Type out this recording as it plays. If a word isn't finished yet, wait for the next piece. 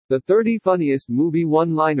The 30 funniest movie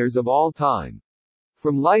one-liners of all time.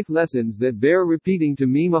 From life lessons that bear repeating to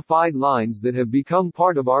meme-ified lines that have become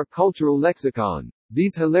part of our cultural lexicon,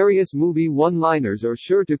 these hilarious movie one-liners are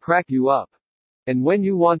sure to crack you up. And when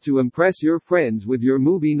you want to impress your friends with your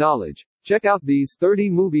movie knowledge, check out these 30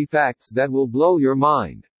 movie facts that will blow your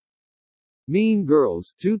mind. Mean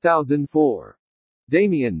Girls, 2004.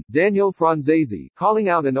 Daniel Franzese, calling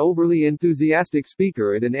out an overly enthusiastic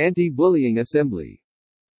speaker at an anti-bullying assembly.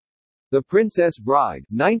 The Princess Bride,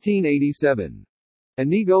 1987.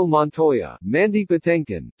 Inigo Montoya, Mandy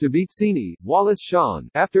Patinkin, to beat Cini, Wallace Shawn,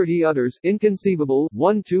 after he utters inconceivable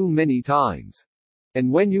one too many times.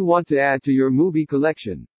 And when you want to add to your movie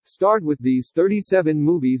collection, start with these 37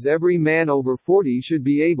 movies every man over 40 should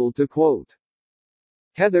be able to quote.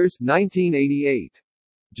 Heathers, 1988.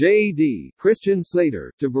 J.D. Christian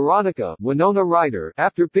Slater, to Veronica, Winona Ryder,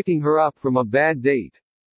 after picking her up from a bad date.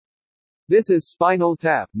 This is Spinal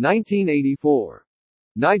Tap, 1984.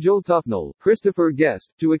 Nigel Tufnell, Christopher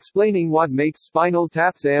Guest, to explaining what makes Spinal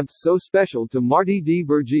Tap's amps so special to Marty D.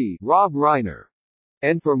 Burgee, Rob Reiner.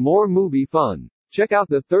 And for more movie fun, check out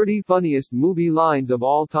the 30 funniest movie lines of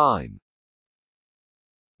all time.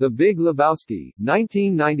 The Big Lebowski,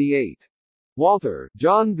 1998. Walter,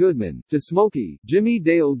 John Goodman, to Smokey, Jimmy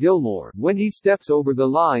Dale Gilmore, when he steps over the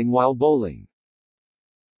line while bowling.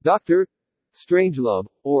 Dr. Strangelove,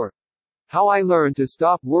 or How I Learned to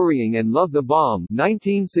Stop Worrying and Love the Bomb,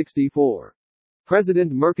 1964.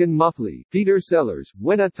 President Merkin Muffley, Peter Sellers,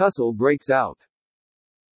 when a tussle breaks out.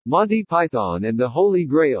 Monty Python and the Holy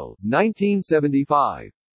Grail, 1975.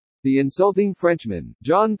 The Insulting Frenchman,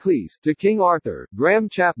 John Cleese, to King Arthur, Graham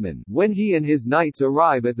Chapman, when he and his knights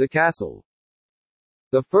arrive at the castle.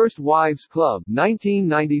 The First Wives Club,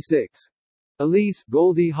 1996. Elise,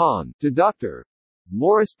 Goldie Hawn, to Dr.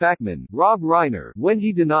 Morris Packman, Rob Reiner, when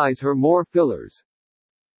he denies her more fillers.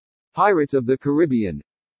 Pirates of the Caribbean.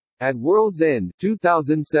 At World's End,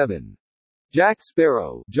 2007. Jack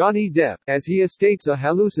Sparrow, Johnny Depp, as he escapes a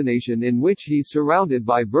hallucination in which he's surrounded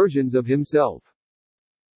by versions of himself.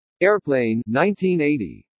 Airplane,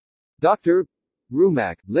 1980. Dr.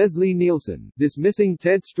 Rumack, Leslie Nielsen, dismissing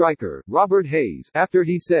Ted Stryker, Robert Hayes, after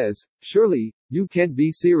he says, "Surely, you can't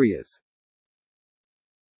be serious."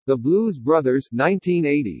 The Blues Brothers,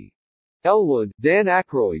 1980. Elwood, Dan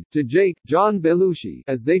Aykroyd, to Jake, John Belushi,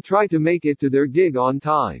 as they try to make it to their gig on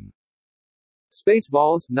time.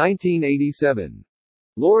 Spaceballs, 1987.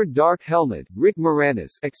 Lord Dark Helmet, Rick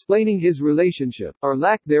Moranis, explaining his relationship, or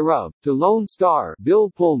lack thereof, to Lone Star, Bill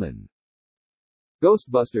Pullman.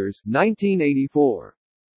 Ghostbusters, 1984.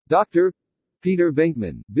 Dr. Peter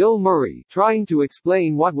Venkman, Bill Murray, trying to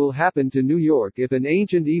explain what will happen to New York if an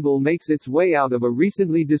ancient evil makes its way out of a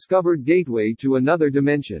recently discovered gateway to another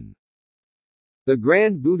dimension. The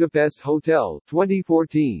Grand Budapest Hotel,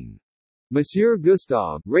 2014. Monsieur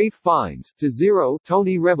Gustave, Ralph Fiennes, to Zero,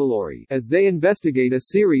 Tony Revolori, as they investigate a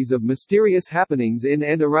series of mysterious happenings in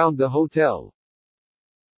and around the hotel.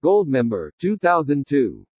 Goldmember,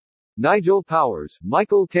 2002. Nigel Powers,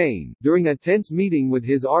 Michael Caine, during a tense meeting with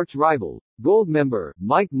his arch-rival, Goldmember,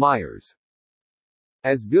 Mike Myers.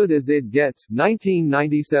 As Good as It Gets,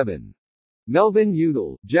 1997. Melvin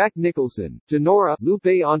Udall, Jack Nicholson, to Nora,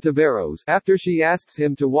 Lupe Ontiveros, after she asks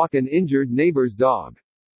him to walk an injured neighbor's dog.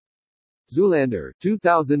 Zoolander,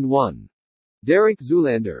 2001. Derek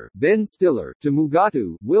Zoolander, Ben Stiller, to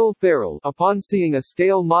Mugatu, Will Ferrell, upon seeing a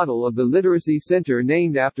scale model of the literacy center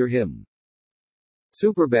named after him.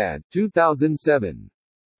 Superbad, 2007.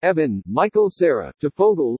 Evan, Michael Cera, to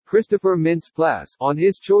Fogel, Christopher Mintz-Plasse, on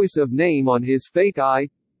his choice of name on his fake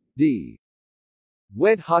ID.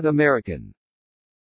 Wet Hot American.